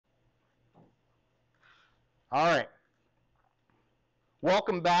All right.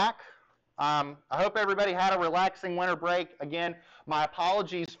 Welcome back. I hope everybody had a relaxing winter break. Again, my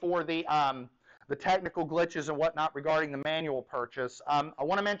apologies for the technical glitches and whatnot regarding the manual purchase. I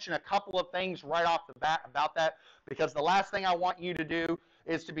want to mention a couple of things right off the bat about that, because the last thing I want you to do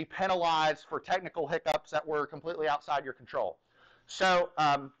is to be penalized for technical hiccups that were completely outside your control. So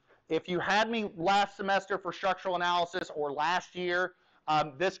if you had me last semester for structural analysis or last year,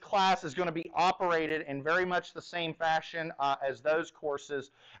 this class is going to be operated in very much the same fashion as those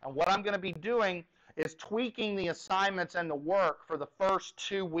courses. And what I'm going to be doing is tweaking the assignments and the work for the first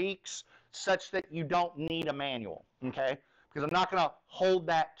 2 weeks such that you don't need a manual, okay? Because I'm not going to hold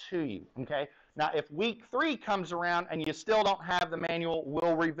that to you, okay? Now, if week 3 comes around and you still don't have the manual,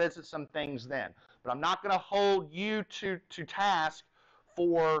 we'll revisit some things then. But I'm not going to hold you to task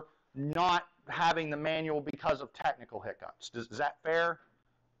for not having the manual because of technical hiccups. Is that fair?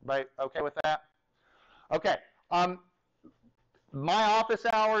 Right? Okay with that? Okay. My office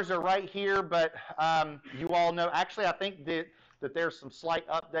hours are right here, but you all know. Actually, I think that there's some slight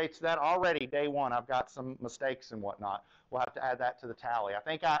updates to that already. Day 1, I've got some mistakes and whatnot. We'll have to add that to the tally. I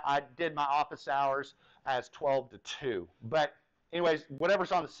think I did my office hours as 12 to 2. But anyways,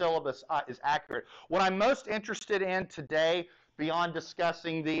 whatever's on the syllabus is accurate. What I'm most interested in today, beyond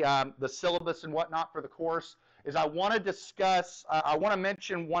discussing the syllabus and whatnot for the course, is I want to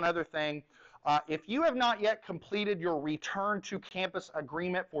mention one other thing. If you have not yet completed your return to campus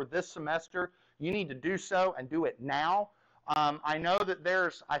agreement for this semester, you need to do so and do it now. I know that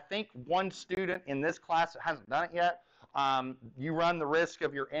there's, I think, one student in this class that hasn't done it yet. You run the risk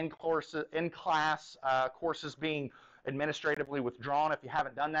of your in-class courses being administratively withdrawn if you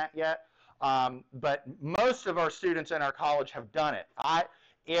haven't done that yet. But most of our students in our college have done it.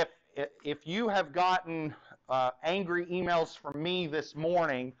 If you have gotten angry emails from me this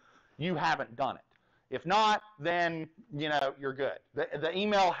morning, you haven't done it. If not, then you're good. The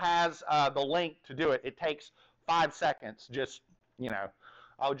email has the link to do it. It takes 5 seconds. Just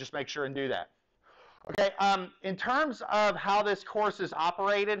I would just make sure and do that. Okay. In terms of how this course is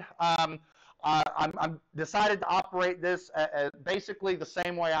operated, I'm decided to operate this basically the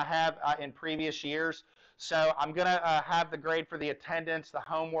same way I have in previous years. So I'm going to have the grade for the attendance, the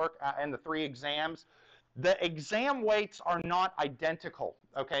homework, and the 3 exams. The exam weights are not identical,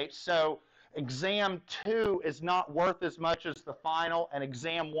 okay? So exam 2 is not worth as much as the final, and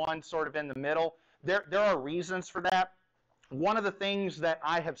exam 1 sort of in the middle. There are reasons for that. One of the things that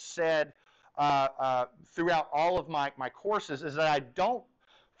I have said throughout all of my courses is that I don't,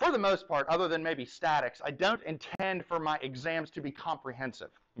 for the most part, other than maybe statics, I don't intend for my exams to be comprehensive,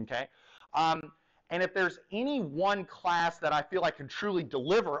 okay? And if there's any one class that I feel I can truly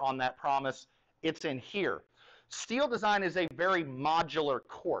deliver on that promise, it's in here. Steel design is a very modular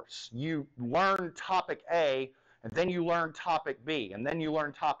course. You learn topic A, and then you learn topic B, and then you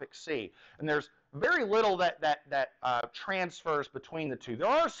learn topic C. And there's very little that transfers between the two. There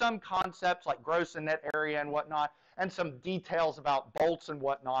are some concepts like gross and net area and whatnot, and some details about bolts and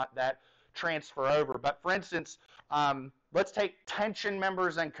whatnot that transfer over. But for instance, let's take tension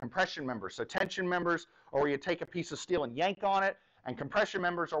members and compression members. So tension members are where you take a piece of steel and yank on it, and compression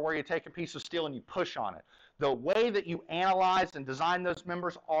members are where you take a piece of steel and you push on it. The way that you analyze and design those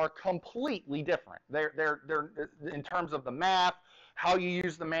members are completely different. They're in terms of the math, how you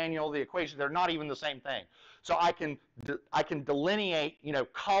use the manual, the equation, they're not even the same thing. So I can delineate,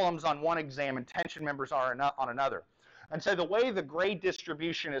 columns on one exam and tension members are on another. And so the way the grade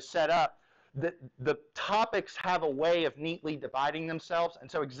distribution is set up, the topics have a way of neatly dividing themselves, and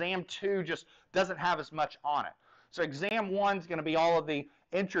so exam 2 just doesn't have as much on it. So exam 1 is going to be all of the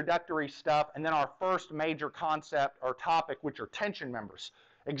introductory stuff, and then our first major concept or topic, which are tension members.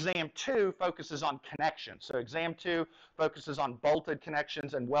 Exam 2 focuses on connections. So exam 2 focuses on bolted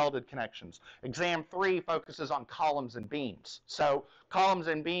connections and welded connections. Exam 3 focuses on columns and beams. So columns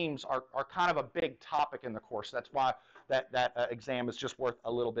and beams are kind of a big topic in the course. That's why that exam is just worth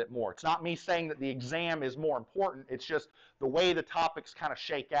a little bit more. It's not me saying that the exam is more important. It's just the way the topics kind of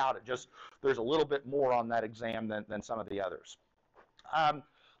shake out. There's a little bit more on that exam than some of the others.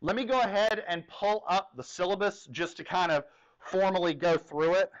 Let me go ahead and pull up the syllabus just to kind of formally go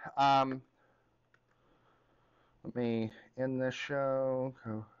through it. Let me end this show.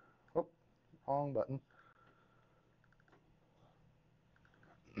 Oh, wrong button.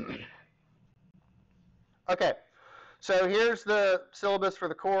 Okay, so here's the syllabus for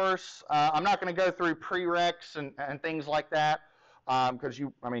the course. I'm not going to go through prereqs and things like that because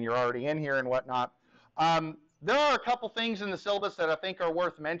you're already in here and whatnot. There are a couple things in the syllabus that I think are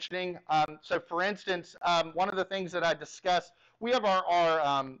worth mentioning. So for instance, one of the things that I discussed we have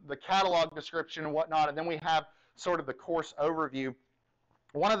the catalog description and whatnot, and then we have sort of the course overview.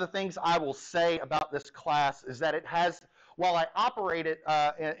 One of the things I will say about this class is that it has, while I operate it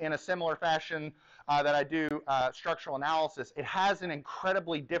in a similar fashion that I do structural analysis, it has an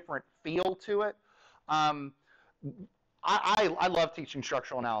incredibly different feel to it. I love teaching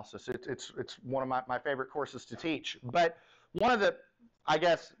structural analysis. It's one of my favorite courses to teach. But one of the, I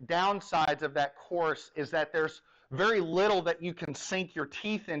guess, downsides of that course is that there's very little that you can sink your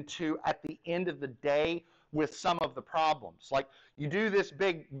teeth into at the end of the day with some of the problems. Like, you do this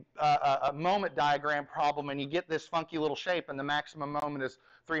big moment diagram problem and you get this funky little shape and the maximum moment is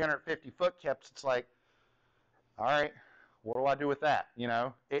 350 foot kips. It's like, all right, what do I do with that? You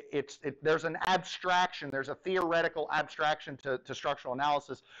know, there's an abstraction, there's a theoretical abstraction to structural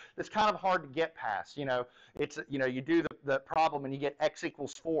analysis that's kind of hard to get past. You know, you do the problem and you get x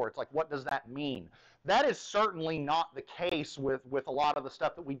equals 4. It's like, what does that mean? That is certainly not the case with a lot of the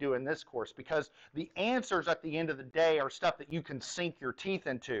stuff that we do in this course, because the answers at the end of the day are stuff that you can sink your teeth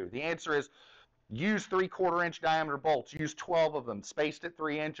into. The answer is, use 3/4 inch diameter bolts, use 12 of them, spaced at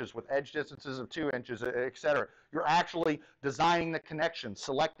 3 inches with edge distances of 2 inches, etc. You're actually designing the connections,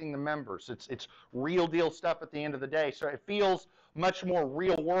 selecting the members. It's real deal stuff at the end of the day. So it feels much more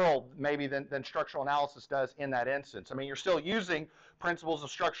real world maybe than structural analysis does in that instance. I mean, you're still using principles of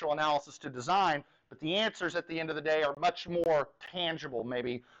structural analysis to design, but the answers at the end of the day are much more tangible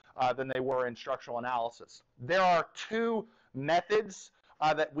maybe than they were in structural analysis. There are two methods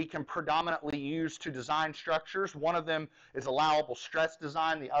that we can predominantly use to design structures. One of them is allowable stress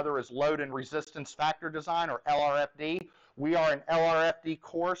design. The other is load and resistance factor design, or LRFD. We are an LRFD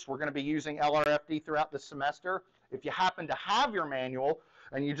course. We're going to be using LRFD throughout the semester. If you happen to have your manual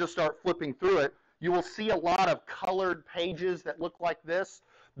and you just start flipping through it, you will see a lot of colored pages that look like this.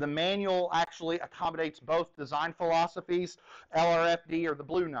 The manual actually accommodates both design philosophies. LRFD are the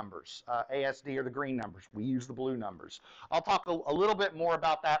blue numbers, ASD are the green numbers. We use the blue numbers. I'll talk a little bit more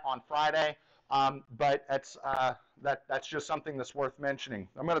about that on Friday, but that's just something that's worth mentioning.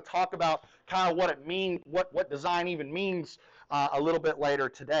 I'm going to talk about kind of what it means, what design even means a little bit later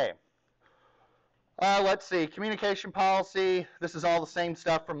today. Let's see, communication policy. This is all the same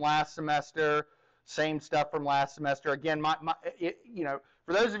stuff from last semester. Same stuff from last semester. Again, you know,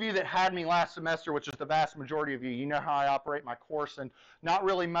 for those of you that had me last semester, which is the vast majority of you, you know how I operate my course, and not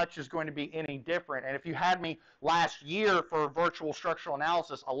really much is going to be any different. And if you had me last year for virtual structural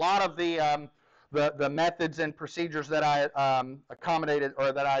analysis, a lot of the methods and procedures that I accommodated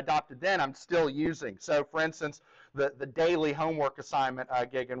or that I adopted then, I'm still using. So, for instance, the daily homework assignment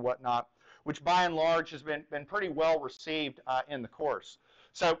gig and whatnot, which by and large has been pretty well received in the course.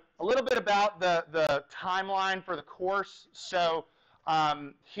 So a little bit about the timeline for the course. So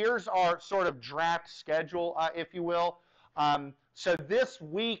here's our sort of draft schedule, if you will. So this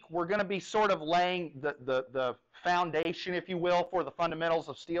week we're going to be sort of laying the foundation, if you will, for the fundamentals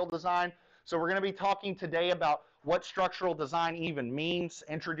of steel design. So we're going to be talking today about what structural design even means,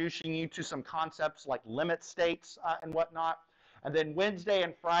 introducing you to some concepts like limit states and whatnot. And then Wednesday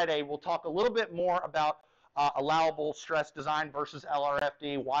and Friday we'll talk a little bit more about allowable stress design versus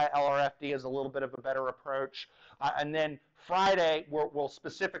LRFD, why LRFD is a little bit of a better approach. And then Friday, we'll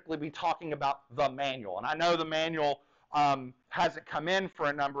specifically be talking about the manual. And I know the manual hasn't come in for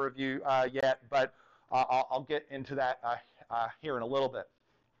a number of you yet, but I'll get into that here in a little bit.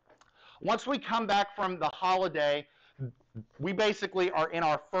 Once we come back from the holiday, we basically are in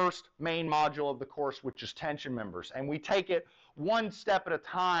our first main module of the course, which is tension members. And we take it one step at a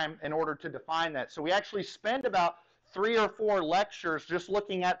time in order to define that. So we actually spend about 3 or 4 lectures just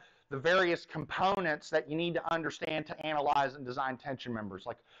looking at the various components that you need to understand to analyze and design tension members.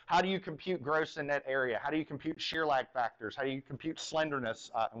 Like, how do you compute gross and net area? How do you compute shear lag factors? How do you compute slenderness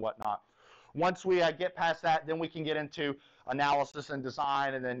and whatnot? Once we get past that, then we can get into analysis and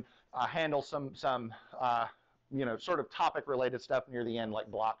design, and then handle some you know, sort of topic-related stuff near the end, like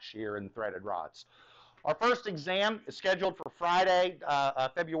block shear and threaded rods. Our first exam is scheduled for Friday,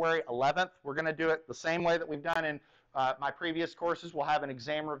 February 11th. We're going to do it the same way that we've done in my previous courses. We'll have an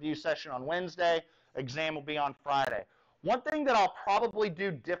exam review session on Wednesday. Exam will be on Friday. One thing that I'll probably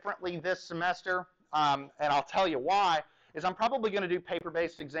do differently this semester, and I'll tell you why, is I'm probably going to do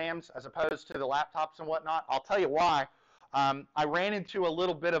paper-based exams as opposed to the laptops and whatnot. I'll tell you why. I ran into a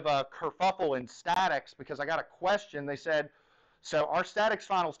little bit of a kerfuffle in statics because I got a question. They said, so our statics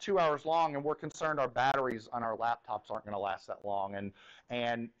final is 2 hours long, and we're concerned our batteries on our laptops aren't going to last that long.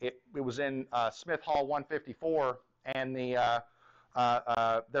 And it was in Smith Hall 154, and there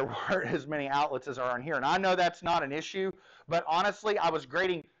weren't as many outlets as are in here. And I know that's not an issue, but honestly, I was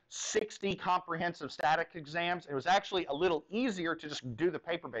grading 60 comprehensive static exams. It was actually a little easier to just do the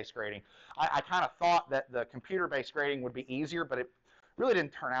paper-based grading. I kind of thought that the computer-based grading would be easier, but it really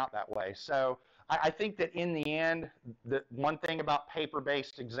didn't turn out that way. So I think that in the end, the one thing about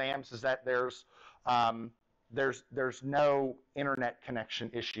paper-based exams is that there's no internet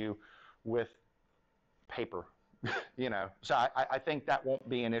connection issue with paper. You know, so I think that won't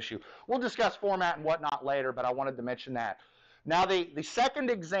be an issue. We'll discuss format and whatnot later, but I wanted to mention that. Now, the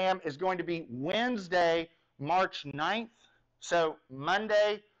second exam is going to be Wednesday, March 9th. So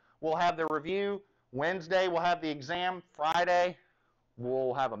Monday, we'll have the review. Wednesday, we'll have the exam. Friday,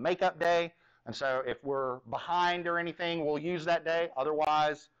 we'll have a makeup day. And so if we're behind or anything, we'll use that day.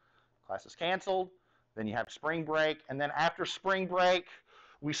 Otherwise, class is canceled. Then you have spring break. And then after spring break,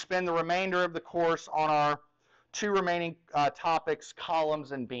 we spend the remainder of the course on our two remaining topics,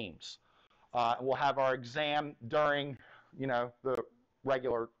 columns and beams. And we'll have our exam during, you know, the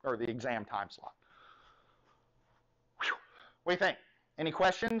regular or the exam time slot. Whew. What do you think? Any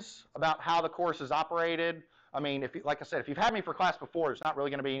questions about how the course is operated? I mean, like I said, if you've had me for class before, it's not really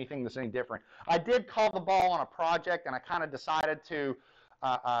going to be anything that's any different. I did call the ball on a project, and I kind of decided to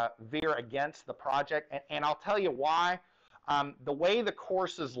veer against the project, and I'll tell you why. The way the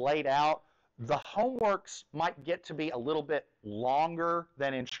course is laid out, the homeworks might get to be a little bit longer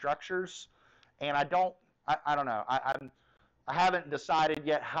than in structures, and I don't know. I haven't decided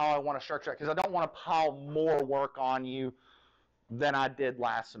yet how I want to structure it because I don't want to pile more work on you than I did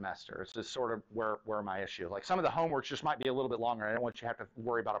last semester. It's just sort of where my issue is. Like some of the homeworks just might be a little bit longer. I don't want you to have to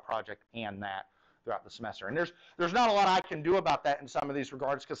worry about a project and that throughout the semester. And there's not a lot I can do about that in some of these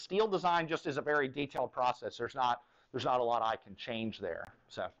regards because steel design just is a very detailed process. There's not a lot I can change there.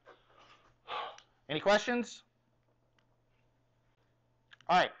 So, any questions?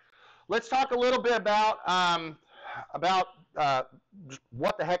 All right, let's talk a little bit about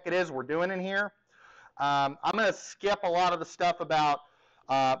what the heck it is we're doing in here. I'm going to skip a lot of the stuff about.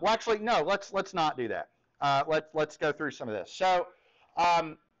 Well, actually, no. Let's not do that. Let's go through some of this. So,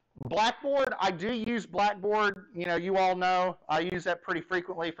 Blackboard. I do use Blackboard. You know, you all know I use that pretty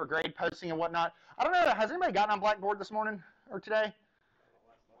frequently for grade posting and whatnot. I don't know. Has anybody gotten on Blackboard this morning or today?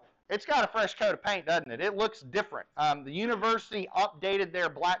 It's got a fresh coat of paint, doesn't it? It looks different. The university updated their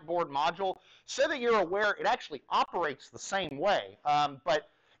Blackboard module so that you're aware it actually operates the same way, but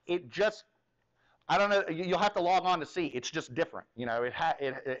it just, I don't know, you'll have to log on to see. It's just different. You know,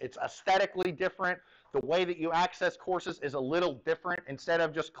 it's aesthetically different. The way that you access courses is a little different. Instead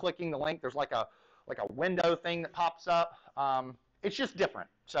of just clicking the link, there's like a window thing that pops up. It's just different.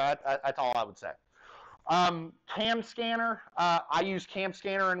 So that's all I would say. Cam Scanner, I use Cam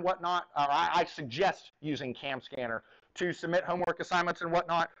Scanner and whatnot, or I suggest using Cam Scanner to submit homework assignments and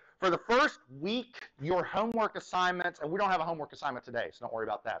whatnot. For the first week, your homework assignments, and we don't have a homework assignment today, so don't worry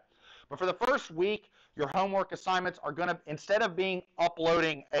about that. But for the first week, your homework assignments are going to, instead of being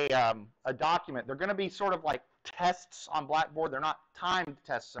uploading a document, they're going to be sort of like tests on Blackboard. They're not timed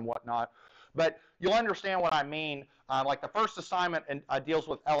tests and whatnot, but you'll understand what I mean. Like the first assignment deals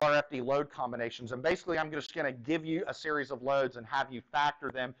with LRFD load combinations, and basically I'm just going to give you a series of loads and have you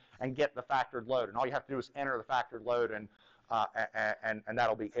factor them and get the factored load, and all you have to do is enter the factored load, and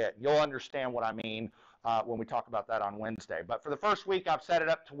that'll be it. You'll understand what I mean when we talk about that on Wednesday. But for the first week, I've set it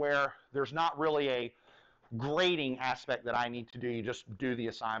up to where there's not really a grading aspect that I need to do. You just do the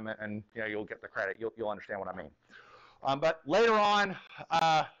assignment, and you know, you'll get the credit. You'll understand what I mean. But later on,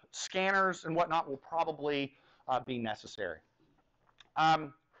 scanners and whatnot will probably be necessary.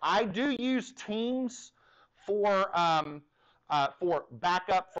 I do use Teams for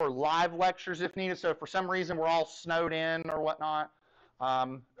backup for live lectures if needed. So if for some reason we're all snowed in or whatnot,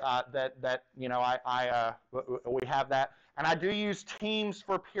 that you know we have that. And I do use Teams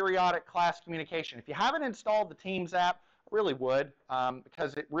for periodic class communication. If you haven't installed the Teams app, I really would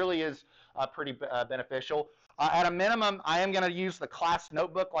because it really is pretty beneficial. At a minimum, I am going to use the class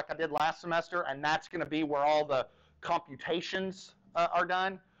notebook like I did last semester, and that's going to be where all the computations are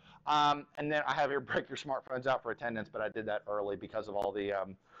done. And then I have here break your smartphones out for attendance, but I did that early because of all the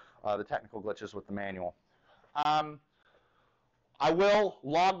technical glitches with the manual. I will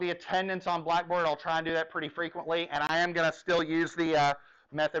log the attendance on Blackboard. I'll try and do that pretty frequently, and I am going to still use the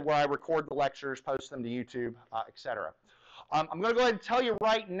method where I record the lectures, post them to YouTube, etc. I'm going to go ahead and tell you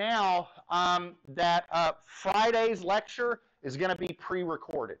right now that Friday's lecture is going to be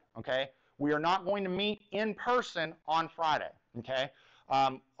pre-recorded, okay? We are not going to meet in person on Friday, okay?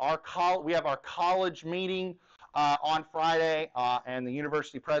 We have our college meeting on Friday, and the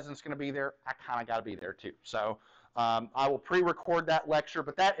university president's going to be there. I kind of got to be there too. So I will pre-record that lecture,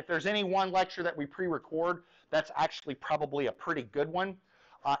 but if there's any one lecture that we pre-record, that's actually probably a pretty good one.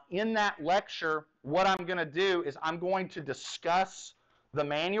 In that lecture, what I'm going to do is I'm going to discuss the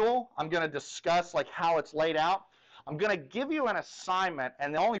manual. I'm going to discuss like how it's laid out. I'm going to give you an assignment,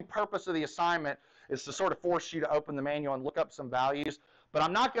 and the only purpose of the assignment is to sort of force you to open the manual and look up some values. But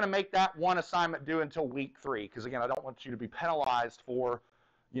I'm not going to make that one assignment due until week 3, because again, I don't want you to be penalized for,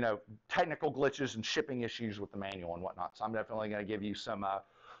 you know, technical glitches and shipping issues with the manual and whatnot. So I'm definitely going to give you some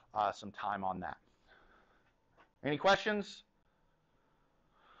time on that. Any questions?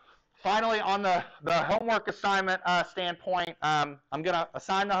 Finally, on the homework assignment standpoint, I'm going to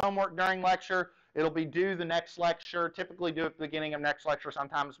assign the homework during lecture. It'll be due the next lecture, typically due at the beginning of next lecture,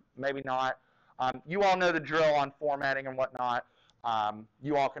 sometimes maybe not. You all know the drill on formatting and whatnot.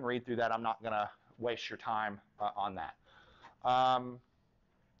 You all can read through that. I'm not going to waste your time on that.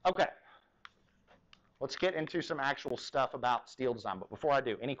 Okay. Let's get into some actual stuff about steel design. But before I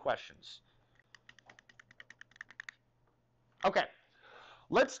do, any questions? Okay.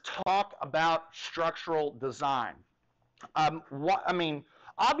 Let's talk about structural design.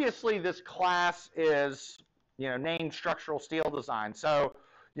 Obviously, this class is, named structural steel design. So,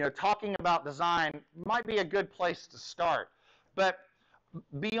 talking about design might be a good place to start. But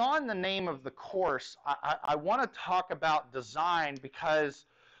beyond the name of the course, I want to talk about design because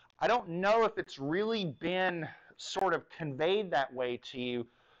I don't know if it's really been sort of conveyed that way to you,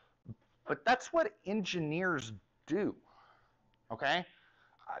 but that's what engineers do, okay?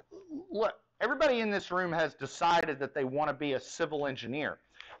 Look, everybody in this room has decided that they want to be a civil engineer.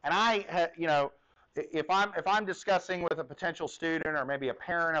 And if I'm discussing with a potential student or maybe a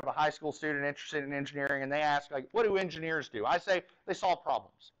parent of a high school student interested in engineering and they ask, like, what do engineers do? I say they solve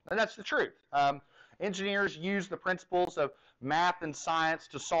problems. And that's the truth. Engineers use the principles of math and science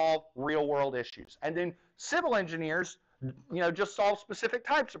to solve real world issues. And then civil engineers, just solve specific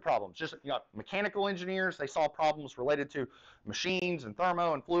types of problems. Just, mechanical engineers, they solve problems related to machines and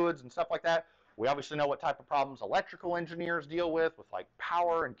thermo and fluids and stuff like that. We obviously know what type of problems electrical engineers deal with like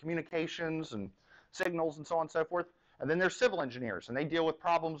power and communications and signals and so on and so forth. And then there's civil engineers, and they deal with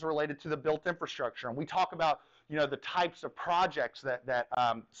problems related to the built infrastructure. And we talk about, the types of projects that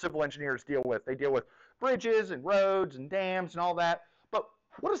civil engineers deal with. They deal with bridges and roads and dams and all that. But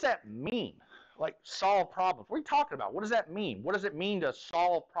what does that mean? Like, solve problems. What are you talking about? What does that mean? What does it mean to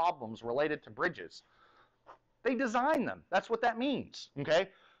solve problems related to bridges? They design them. That's what that means, okay?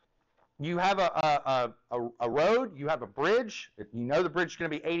 You have a road, you have a bridge. You know the bridge is going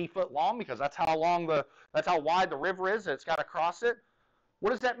to be 80 foot long because that's how wide the river is that it's got to cross it. What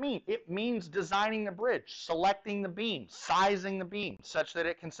does that mean? It means designing the bridge, selecting the beam, sizing the beam such that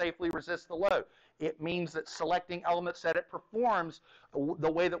it can safely resist the load. It means that selecting elements that it performs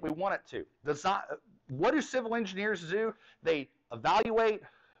the way that we want it to. What do civil engineers do? They evaluate,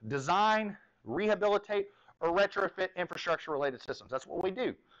 design, rehabilitate, or retrofit infrastructure-related systems. That's what we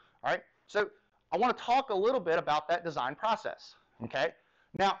do. All right. So I want to talk a little bit about that design process. Okay.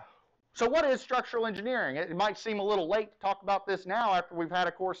 Now, so what is structural engineering? It might seem a little late to talk about this now after we've had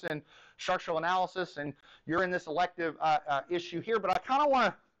a course in structural analysis and you're in this elective issue here, but I kind of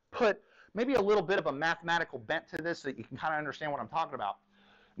want to put maybe a little bit of a mathematical bent to this so that you can kind of understand what I'm talking about.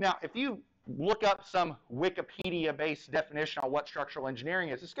 Now, if you look up some Wikipedia-based definition on what structural engineering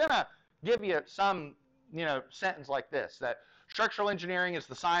is, it's going to give you some, sentence like this, that structural engineering is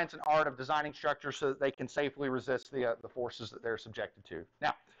the science and art of designing structures so that they can safely resist the forces that they're subjected to.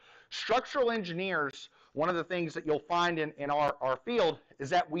 Now, structural engineers, one of the things that you'll find in our field is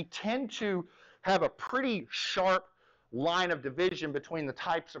that we tend to have a pretty sharp line of division between the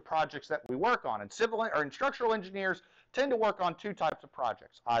types of projects that we work on. And structural engineers tend to work on two types of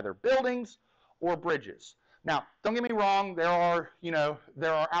projects, either buildings or bridges. Now, don't get me wrong, there are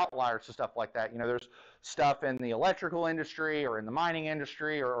outliers to stuff like that. There's stuff in the electrical industry or in the mining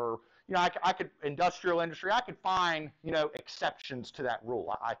industry or industrial industry. I could find, exceptions to that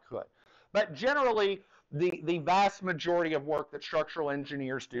rule. I could. But generally, the vast majority of work that structural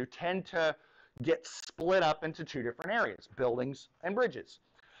engineers do tend to get split up into two different areas, buildings and bridges.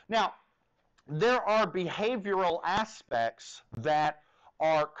 Now, there are behavioral aspects that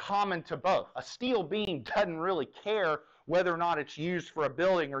are common to both. A steel beam doesn't really care whether or not it's used for a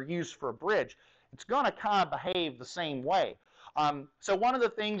building or used for a bridge. It's going to kind of behave the same way. So one of the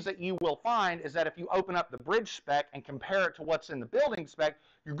things that you will find is that if you open up the bridge spec and compare it to what's in the building spec,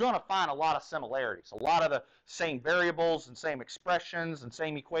 you're going to find a lot of similarities, a lot of the same variables and same expressions and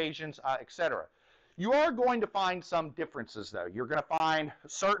same equations, etc. You are going to find some differences, though. You're going to find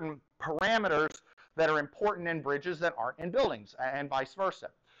certain parameters that are important in bridges that aren't in buildings, and vice versa.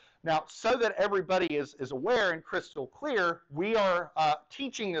 Now, so that everybody is aware and crystal clear, we are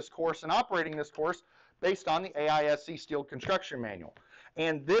teaching this course and operating this course based on the AISC Steel Construction Manual.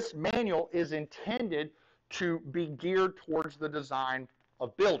 And this manual is intended to be geared towards the design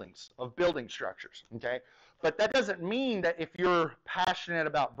of buildings, of building structures, okay? But that doesn't mean that if you're passionate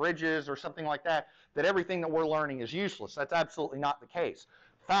about bridges or something like that, that everything that we're learning is useless. That's absolutely not the case.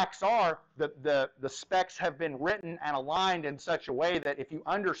 Facts are that the specs have been written and aligned in such a way that if you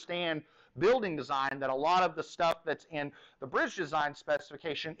understand building design, that a lot of the stuff that's in the bridge design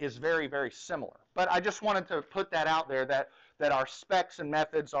specification is very, very similar. But I just wanted to put that out there, that our specs and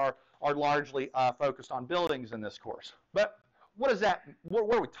methods are largely focused on buildings in this course. But what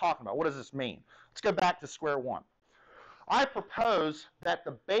are we talking about? What does this mean? Let's go back to square one. I propose that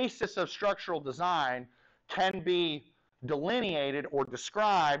the basis of structural design can be delineated or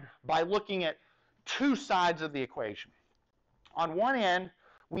described by looking at two sides of the equation. On one end,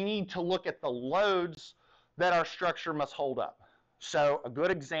 we need to look at the loads that our structure must hold up. So a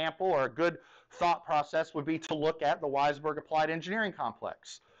good example or a good thought process would be to look at the Weisberg Applied Engineering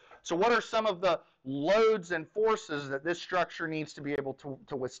Complex. So what are some of the loads and forces that this structure needs to be able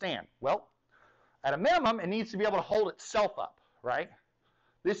to withstand? Well, at a minimum, it needs to be able to hold itself up, right?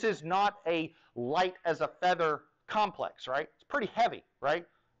 This is not a light as a feather complex, right? It's pretty heavy, right?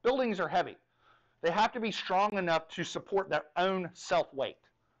 Buildings are heavy. They have to be strong enough to support their own self-weight,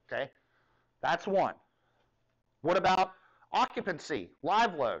 okay? That's one. What about occupancy,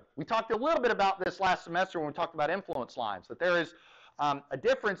 live load? We talked a little bit about this last semester when we talked about influence lines, that there is a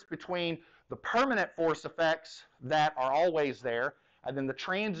difference between the permanent force effects that are always there and then the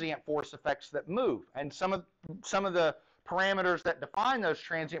transient force effects that move. And some of the parameters that define those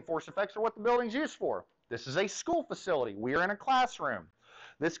transient force effects are what the building's used for. This is a school facility. We are in a classroom.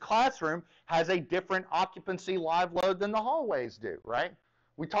 This classroom has a different occupancy live load than the hallways do, right?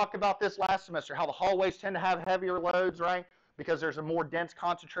 We talked about this last semester, how the hallways tend to have heavier loads, right? Because there's a more dense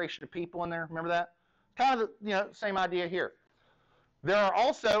concentration of people in there. Remember that? Kind of the same idea here. There are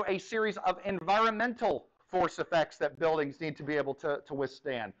also a series of environmental force effects that buildings need to be able to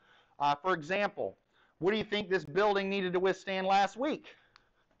withstand. For example, what do you think this building needed to withstand last week?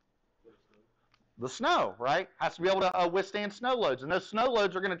 The snow, right? Has to be able to withstand snow loads. And those snow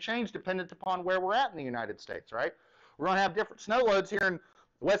loads are going to change dependent upon where we're at in the United States, right? We're going to have different snow loads here in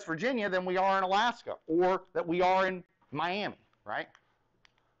West Virginia than we are in Alaska or that we are in Miami, right?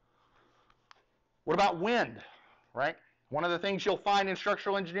 What about wind, right? One of the things you'll find in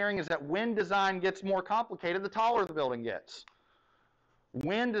structural engineering is that wind design gets more complicated the taller the building gets.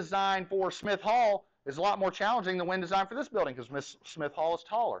 Wind design for Smith Hall is a lot more challenging than wind design for this building because Smith Hall is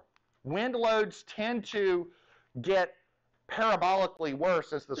taller. Wind loads tend to get parabolically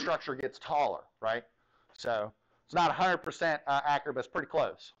worse as the structure gets taller, right? So it's not 100% accurate, but it's pretty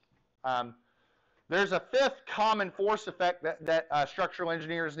close. There's a fifth common force effect that structural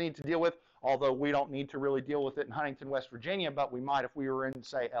engineers need to deal with, although we don't need to really deal with it in Huntington, West Virginia, but we might if we were in,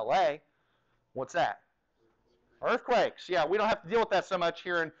 say, LA. What's that? Earthquakes. Yeah, we don't have to deal with that so much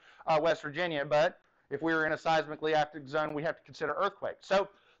here in West Virginia, but if we were in a seismically active zone, we have to consider earthquakes. So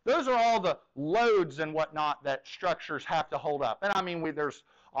those are all the loads and whatnot that structures have to hold up. And I mean, there's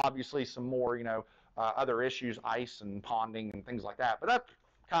obviously some more, other issues, ice and ponding and things like that. But that's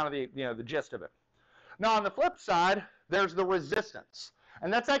kind of the gist of it. Now, on the flip side, there's the resistance.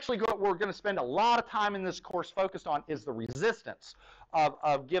 And that's actually what we're going to spend a lot of time in this course focused on is the resistance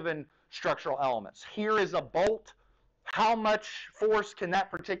of given structural elements. Here is a bolt. How much force can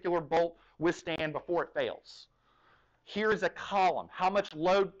that particular bolt withstand before it fails? Here is a column. How much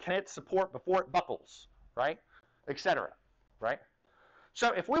load can it support before it buckles, right? Etc., right?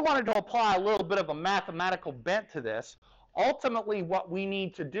 So if we wanted to apply a little bit of a mathematical bent to this, ultimately what we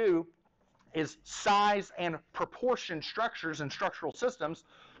need to do is size and proportion structures and structural systems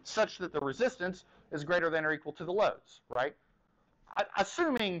such that the resistance is greater than or equal to the loads, right?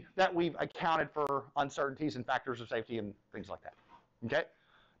 Assuming that we've accounted for uncertainties and factors of safety and things like that, okay?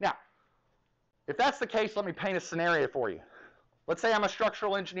 Now, if that's the case, let me paint a scenario for you. Let's say I'm a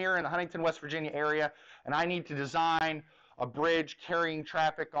structural engineer in the Huntington, West Virginia area, and I need to design a bridge carrying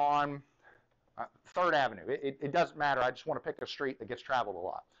traffic on 3rd Avenue. It doesn't matter. I just want to pick a street that gets traveled a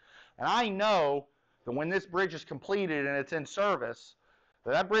lot. And I know that when this bridge is completed and it's in service,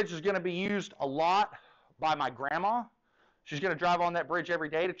 that bridge is going to be used a lot by my grandma. She's going to drive on that bridge every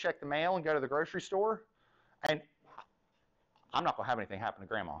day to check the mail and go to the grocery store. And I'm not going to have anything happen to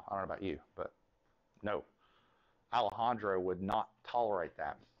grandma. I don't know about you, but no. Alejandro would not tolerate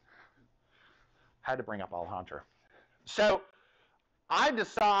that. Had to bring up Alejandro. So I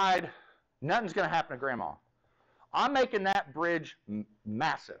decide nothing's going to happen to grandma. I'm making that bridge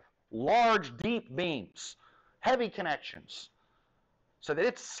massive. Large, deep beams, heavy connections, so that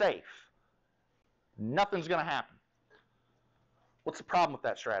it's safe. Nothing's going to happen. What's the problem with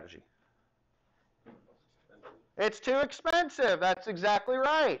that strategy? It's too expensive. That's exactly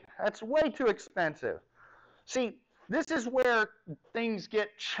right. That's way too expensive. See, this is where things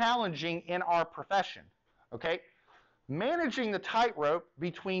get challenging in our profession, okay? Managing the tightrope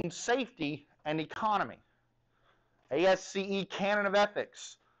between safety and economy. ASCE Canon of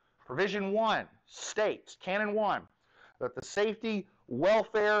Ethics, Provision 1 states, Canon 1, that the safety,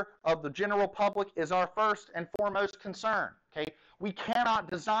 welfare of the general public is our first and foremost concern, okay? We cannot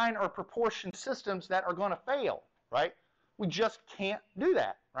design or proportion systems that are going to fail, right? We just can't do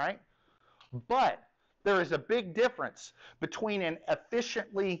that, right? But there is a big difference between an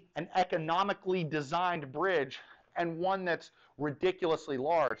efficiently and economically designed bridge and one that's ridiculously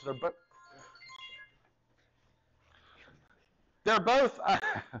large. They're both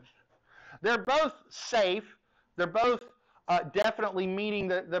they're both safe. They're both definitely meeting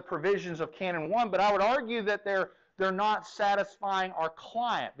the provisions of Canon 1, but I would argue that they're not satisfying our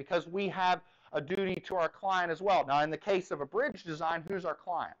client because we have a duty to our client as well. Now, in the case of a bridge design, who's our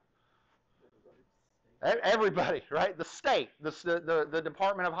client? Everybody, right? The state, the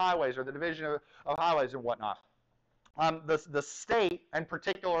Department of Highways or the Division of Highways and whatnot. The state, and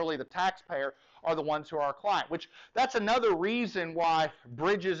particularly the taxpayer, are the ones who are our client, which that's another reason why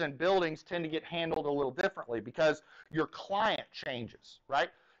bridges and buildings tend to get handled a little differently, because your client changes, right?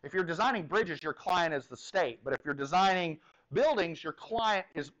 If you're designing bridges, your client is the state, but if you're designing buildings, your client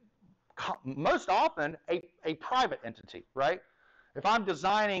is most often a private entity, right? If I'm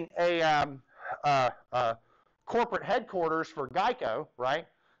designing a corporate headquarters for Geico, right?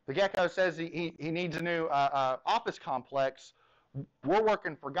 The Geico says he needs a new office complex. We're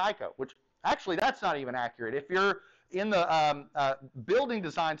working for Geico, which actually that's not even accurate. If you're in the building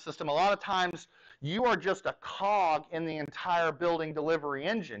design system, a lot of times you are just a cog in the entire building delivery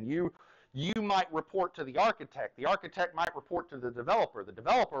engine. You might report to the architect might report to the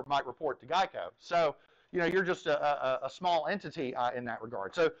developer might report to Geico. So, you're just a small entity in that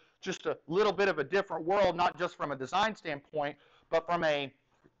regard. So just a little bit of a different world, not just from a design standpoint, but from a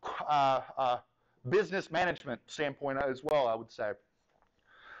business management standpoint as well, I would say.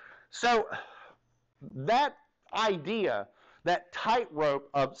 So that idea, that tightrope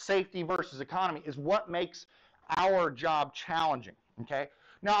of safety versus economy, is what makes our job challenging, okay?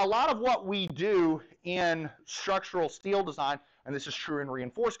 Now, a lot of what we do in structural steel design, and this is true in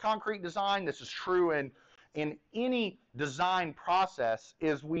reinforced concrete design, this is true in any design process,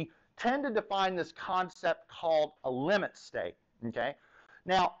 is we tend to define this concept called a limit state, okay?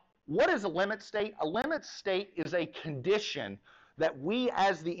 Now, what is a limit state? A limit state is a condition that we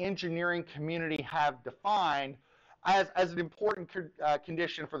as the engineering community have defined as an important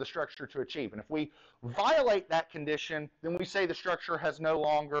condition for the structure to achieve. And if we violate that condition, then we say the structure has no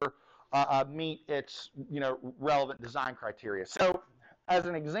longer meet its relevant design criteria. So as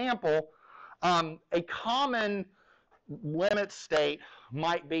an example, a common limit state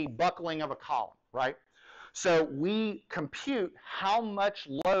might be buckling of a column, right? So we compute how much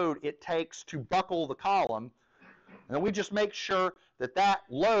load it takes to buckle the column, and then we just make sure that that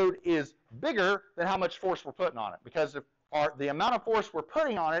load is bigger than how much force we're putting on it. Because if the amount of force we're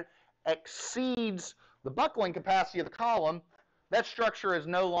putting on it exceeds the buckling capacity of the column, that structure is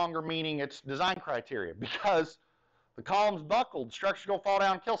no longer meeting its design criteria, because the column's buckled, the structure's going to fall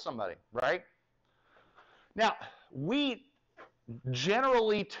down and kill somebody, right? Now, we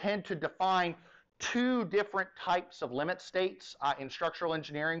generally tend to define two different types of limit states in structural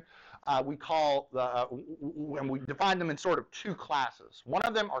engineering. We define them in sort of two classes. One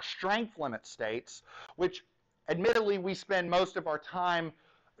of them are strength limit states, which admittedly we spend most of our time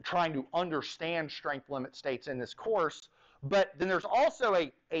trying to understand strength limit states in this course, but then there's also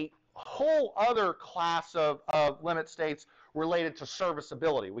a whole other class of limit states related to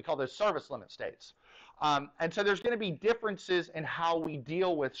serviceability. We call those service limit states. And so there's going to be differences in how we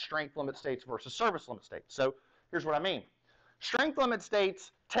deal with strength limit states versus service limit states. So here's what I mean. Strength limit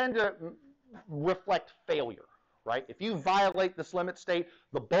states tend to reflect failure, right? If you violate this limit state,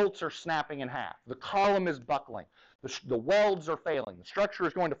 the bolts are snapping in half. The column is buckling. The welds are failing. The structure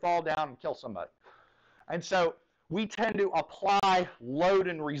is going to fall down and kill somebody. And so we tend to apply load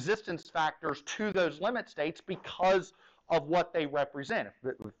and resistance factors to those limit states because of what they represent.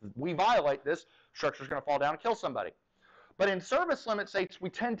 If we violate this, structure is going to fall down and kill somebody. But in service limit states, we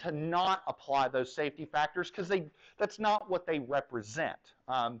tend to not apply those safety factors because that's not what they represent.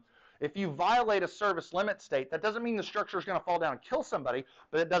 If you violate a service limit state, that doesn't mean the structure is going to fall down and kill somebody,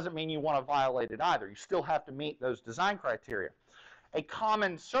 but it doesn't mean you want to violate it either. You still have to meet those design criteria. A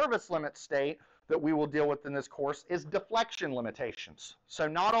common service limit state that we will deal with in this course is deflection limitations. So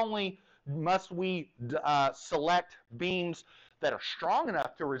not only must we select beams that are strong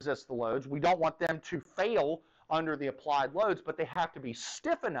enough to resist the loads. We don't want them to fail under the applied loads, but they have to be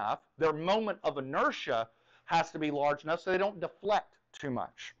stiff enough. Their moment of inertia has to be large enough so they don't deflect too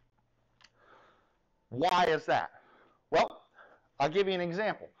much. Why is that? Well, I'll give you an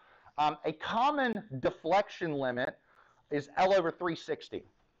example. A common deflection limit is L over 360.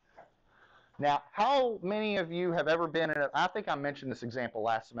 Now, how many of you have ever been in I think I mentioned this example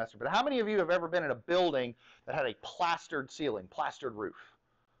last semester, but how many of you have ever been in a building that had a plastered ceiling, plastered roof?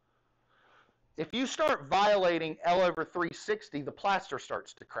 If you start violating L over 360, the plaster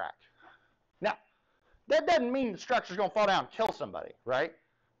starts to crack. Now, that doesn't mean the structure's going to fall down and kill somebody, right?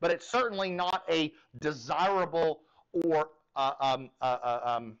 But it's certainly not a desirable or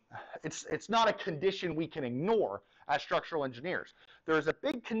it's not a condition we can ignore as structural engineers. There is a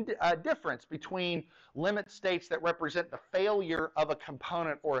big difference between limit states that represent the failure of a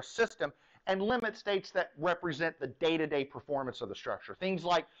component or a system and limit states that represent the day-to-day performance of the structure. Things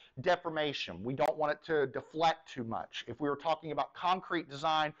like deformation. We don't want it to deflect too much. If we were talking about concrete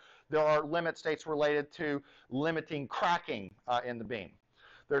design, there are limit states related to limiting cracking in the beam.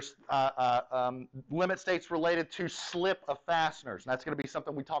 There's limit states related to slip of fasteners, and that's going to be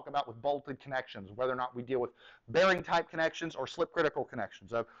something we talk about with bolted connections, whether or not we deal with bearing type connections or slip critical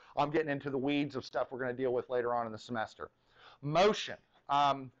connections. So I'm getting into the weeds of stuff we're going to deal with later on in the semester. Motion.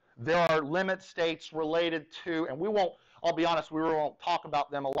 There are limit states related to, and I'll be honest, we won't talk about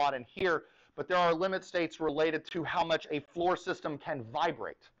them a lot in here, but there are limit states related to how much a floor system can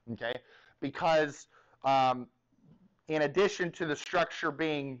vibrate, okay? Because in addition to the structure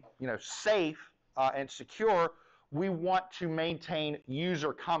being, safe and secure, we want to maintain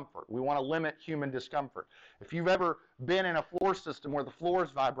user comfort. We want to limit human discomfort. If you've ever been in a floor system where the floor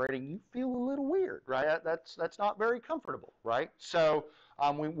is vibrating, you feel a little weird, right? That's not very comfortable, right? So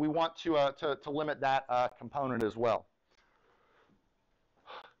we want to limit that component as well.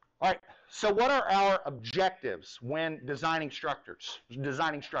 All right. So what are our objectives when designing structures?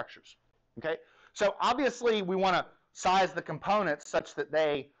 Okay. So obviously we want to size the components such that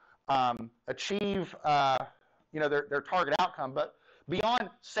they achieve their target outcome. But beyond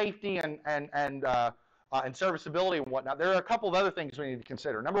safety and serviceability and whatnot, there are a couple of other things we need to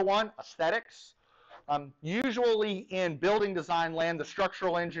consider. Number one, aesthetics. Usually in building design land, the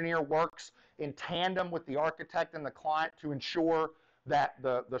structural engineer works in tandem with the architect and the client to ensure that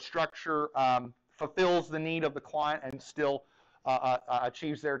the structure fulfills the need of the client and still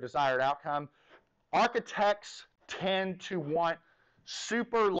achieves their desired outcome. Architects tend to want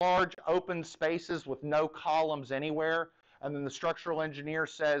super large open spaces with no columns anywhere, and then the structural engineer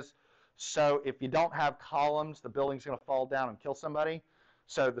says, so if you don't have columns, the building's going to fall down and kill somebody.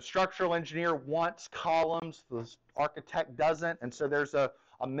 So the structural engineer wants columns, the architect doesn't, and so there's a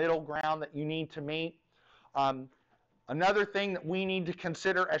middle ground that you need to meet. Another thing that we need to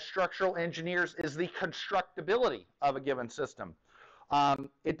consider as structural engineers is the constructability of a given system.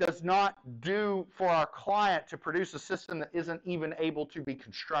 It does not do for our client to produce a system that isn't even able to be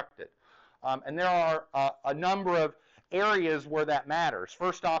constructed. And there are a number of areas where that matters.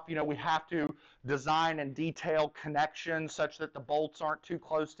 First off, we have to design and detail connections such that the bolts aren't too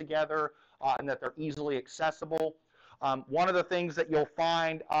close together and that they're easily accessible. One of the things that you'll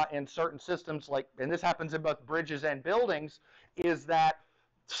find in certain systems, and this happens in both bridges and buildings, is that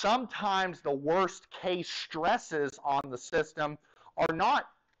sometimes the worst case stresses on the system are not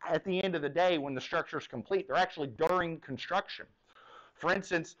at the end of the day when the structure is complete. They're actually during construction. For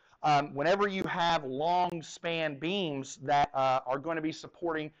instance, whenever you have long span beams that are going to be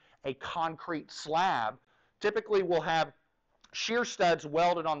supporting a concrete slab, typically we'll have shear studs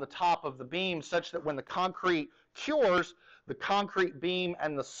welded on the top of the beam such that when the concrete cures, the concrete beam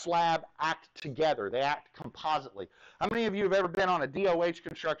and the slab act together. They act compositely. How many of you have ever been on a DOH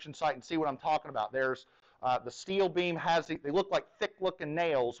construction site and see what I'm talking about? There's the steel beam they look like thick-looking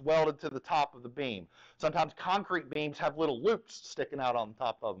nails welded to the top of the beam. Sometimes concrete beams have little loops sticking out on the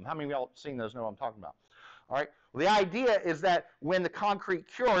top of them. How many of y'all have seen those, know what I'm talking about? All right. Well, the idea is that when the concrete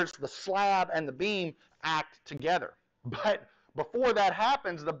cures, the slab and the beam act together. But before that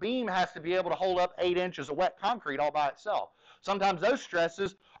happens, the beam has to be able to hold up 8 inches of wet concrete all by itself. Sometimes those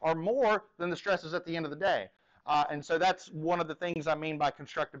stresses are more than the stresses at the end of the day. And so that's one of the things I mean by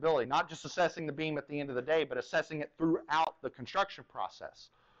constructability, not just assessing the beam at the end of the day, but assessing it throughout the construction process.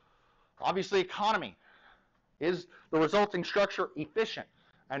 Obviously, economy. Is the resulting structure efficient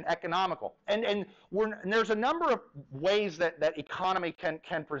and economical? And there's a number of ways that economy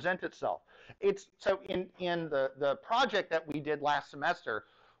can present itself. So in the project that we did last semester,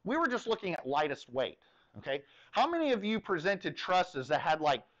 we were just looking at lightest weight. Okay, how many of you presented trusses that had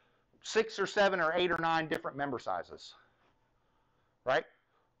like 6 or 7 or 8 or 9 different member sizes? right?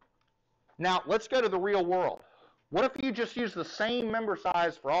 Now, let's go to the real world. What if you just use the same member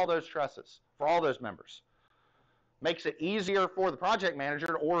size for all those trusses, for all those members? Makes it easier for the project manager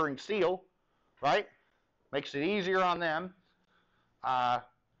to ordering steel, right? Makes it easier on them.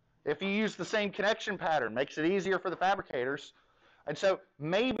 If you use the same connection pattern, makes it easier for the fabricators. And so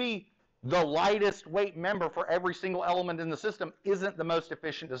maybe the lightest weight member for every single element in the system isn't the most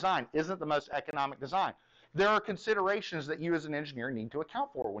efficient design, isn't the most economic design. There are considerations that you as an engineer need to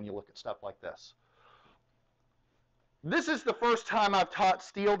account for when you look at stuff like this. This is the first time I've taught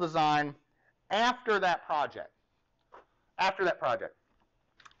steel design after that project. After that project.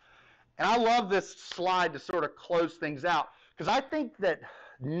 And I love this slide to sort of close things out, because I think that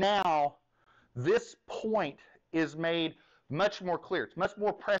now this point is made much more clear. It's much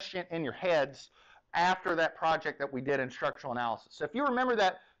more prescient in your heads after that project that we did in structural analysis. So if you remember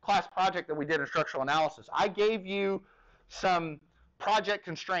that class project that we did in structural analysis, I gave you some project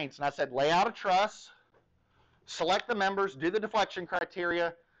constraints, and I said lay out a truss, select the members, do the deflection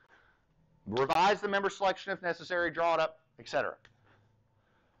criteria, revise the member selection if necessary, draw it up, etc.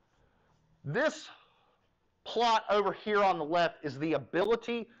 This plot over here on the left is the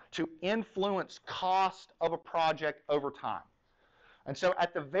ability to influence cost of a project over time. And so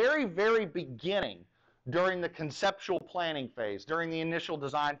at the very, very beginning, during the conceptual planning phase, during the initial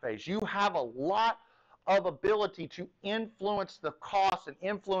design phase, you have a lot of ability to influence the cost and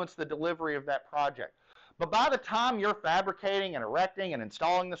influence the delivery of that project. But by the time you're fabricating and erecting and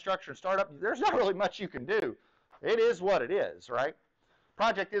installing the structure and startup, there's not really much you can do. It is what it is, right?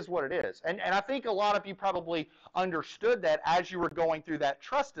 Project is what it is. And I think a lot of you probably understood that as you were going through that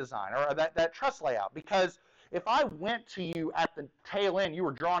truss design or that truss layout. Because if I went to you at the tail end, you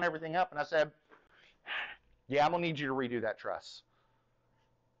were drawing everything up, and I said, yeah, I'm going to need you to redo that truss.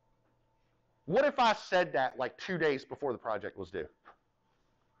 What if I said that like 2 days before the project was due?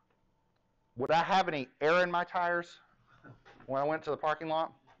 Would I have any air in my tires when I went to the parking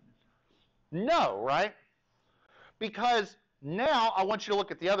lot? No, right? Because now I want you to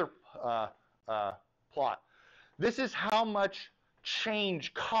look at the other plot. This is how much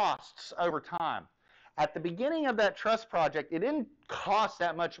change costs over time. At the beginning of that truss project, it didn't cost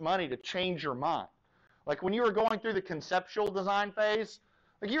that much money to change your mind. Like when you were going through the conceptual design phase,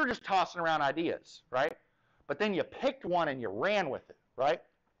 like you were just tossing around ideas, right? But then you picked one and you ran with it, right?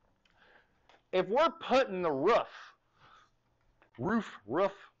 If we're putting the roof,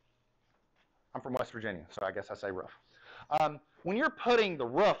 I'm from West Virginia, so I guess I say roof. When you're putting the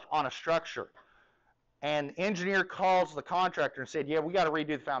roof on a structure and the engineer calls the contractor and said, yeah, we got to redo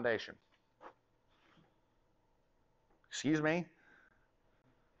the foundation. Excuse me?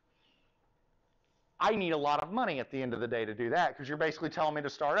 I need a lot of money at the end of the day to do that because you're basically telling me to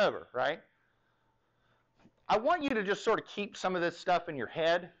start over, right? I want you to just sort of keep some of this stuff in your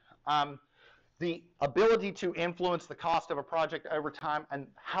head. The ability to influence the cost of a project over time and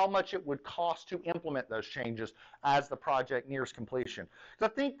how much it would cost to implement those changes as the project nears completion. So I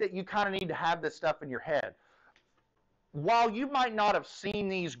think that you kind of need to have this stuff in your head. While you might not have seen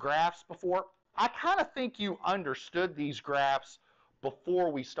these graphs before, I kind of think you understood these graphs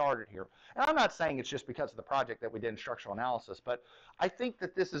before we started here. And I'm not saying it's just because of the project that we did in structural analysis, but I think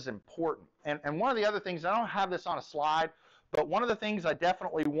that this is important. And one of the other things, I don't have this on a slide, but one of the things I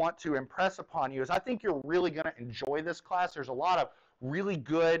definitely want to impress upon you is I think you're really going to enjoy this class. There's a lot of really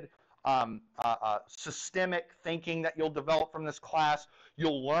good systemic thinking that you'll develop from this class.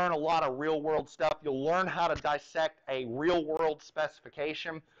 You'll learn a lot of real-world stuff. You'll learn how to dissect a real-world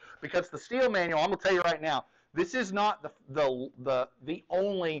specification. Because the steel manual, I'm going to tell you right now, this is not the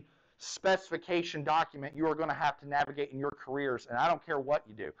only specification document you are going to have to navigate in your careers, and I don't care what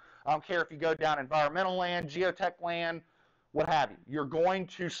you do. I don't care if you go down environmental land, geotech land, what have you. You're going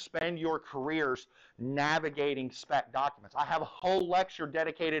to spend your careers navigating spec documents. I have a whole lecture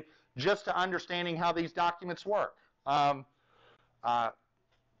dedicated just to understanding how these documents work. But I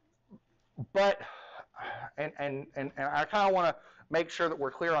kind of want to make sure that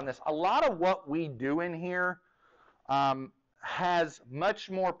we're clear on this. A lot of what we do in here has much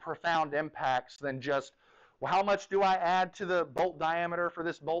more profound impacts than just, well, how much do I add to the bolt diameter for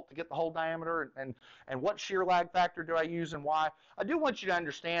this bolt to get the whole diameter, and what shear lag factor do I use and why? I do want you to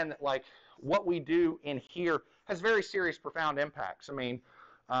understand that like what we do in here has very serious, profound impacts. I mean,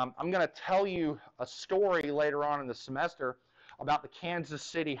 I'm going to tell you a story later on in the semester about the Kansas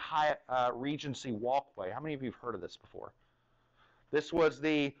City Hyatt Regency Walkway. How many of you have heard of this before? This was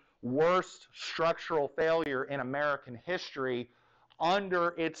the worst structural failure in American history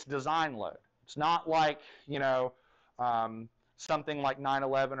under its design load. It's not like, you know, something like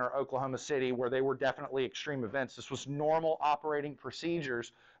 9/11 or Oklahoma City, where they were definitely extreme events. This was normal operating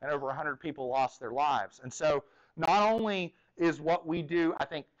procedures, and over 100 people lost their lives. And so not only is what we do, I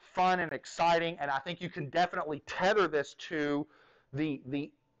think, fun and exciting, and I think you can definitely tether this to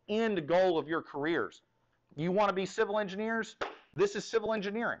the end goal of your careers. You want to be civil engineers? This is civil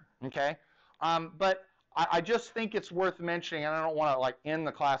engineering, okay? But I just think it's worth mentioning, and I don't want to like end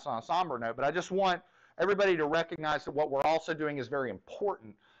the class on a somber note, but I just want everybody to recognize that what we're also doing is very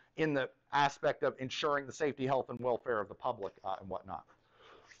important in the aspect of ensuring the safety, health, and welfare of the public and whatnot.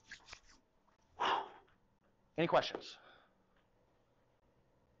 Any questions?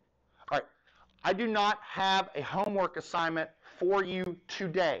 All right. I do not have a homework assignment for you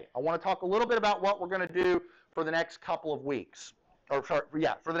today. I want to talk a little bit about what we're going to do for the next couple of weeks. For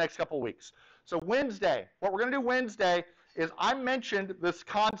the next couple of weeks. So Wednesday, what we're going to do Wednesday is I mentioned this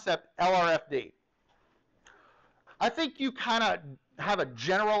concept LRFD. I think you kind of have a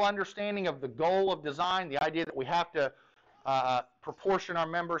general understanding of the goal of design, the idea that we have to proportion our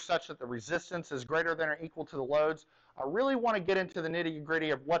members such that the resistance is greater than or equal to the loads. I really want to get into the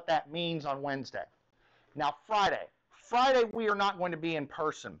nitty-gritty of what that means on Wednesday. Now, Friday we are not going to be in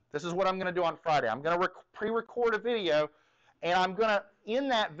person. This is what I'm going to do on Friday. I'm going to pre-record a video, and I'm going to, in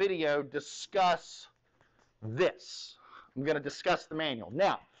that video, discuss this. I'm going to discuss the manual.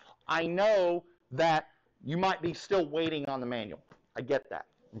 Now, I know that you might be still waiting on the manual. I get that,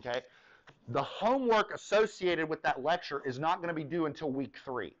 okay? The homework associated with that lecture is not going to be due until week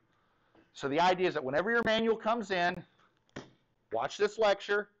 3. So the idea is that whenever your manual comes in, watch this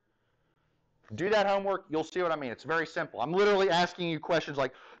lecture, do that homework, you'll see what I mean. It's very simple. I'm literally asking you questions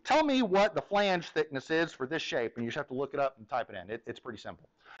like, tell me what the flange thickness is for this shape, and you just have to look it up and type it in. It's pretty simple.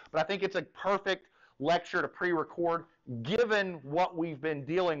 But I think it's a perfect lecture to pre-record, given what we've been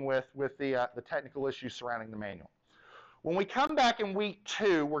dealing with the technical issues surrounding the manual. When we come back in week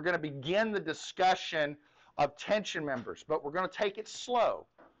 2, we're going to begin the discussion of tension members, but we're going to take it slow.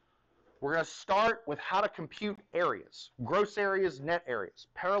 We're going to start with how to compute areas, gross areas, net areas,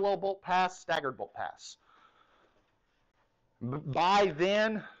 parallel bolt pass, staggered bolt pass. By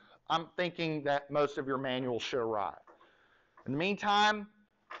then, I'm thinking that most of your manuals should arrive. In the meantime,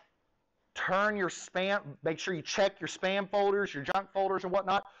 turn your spam, make sure you check your spam folders, your junk folders and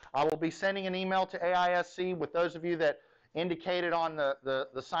whatnot. I will be sending an email to AISC with those of you that indicated on the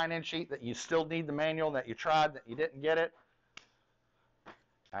sign-in sheet that you still need the manual, that you tried, that you didn't get it.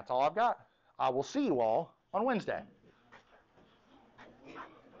 That's all I've got. I will see you all on Wednesday.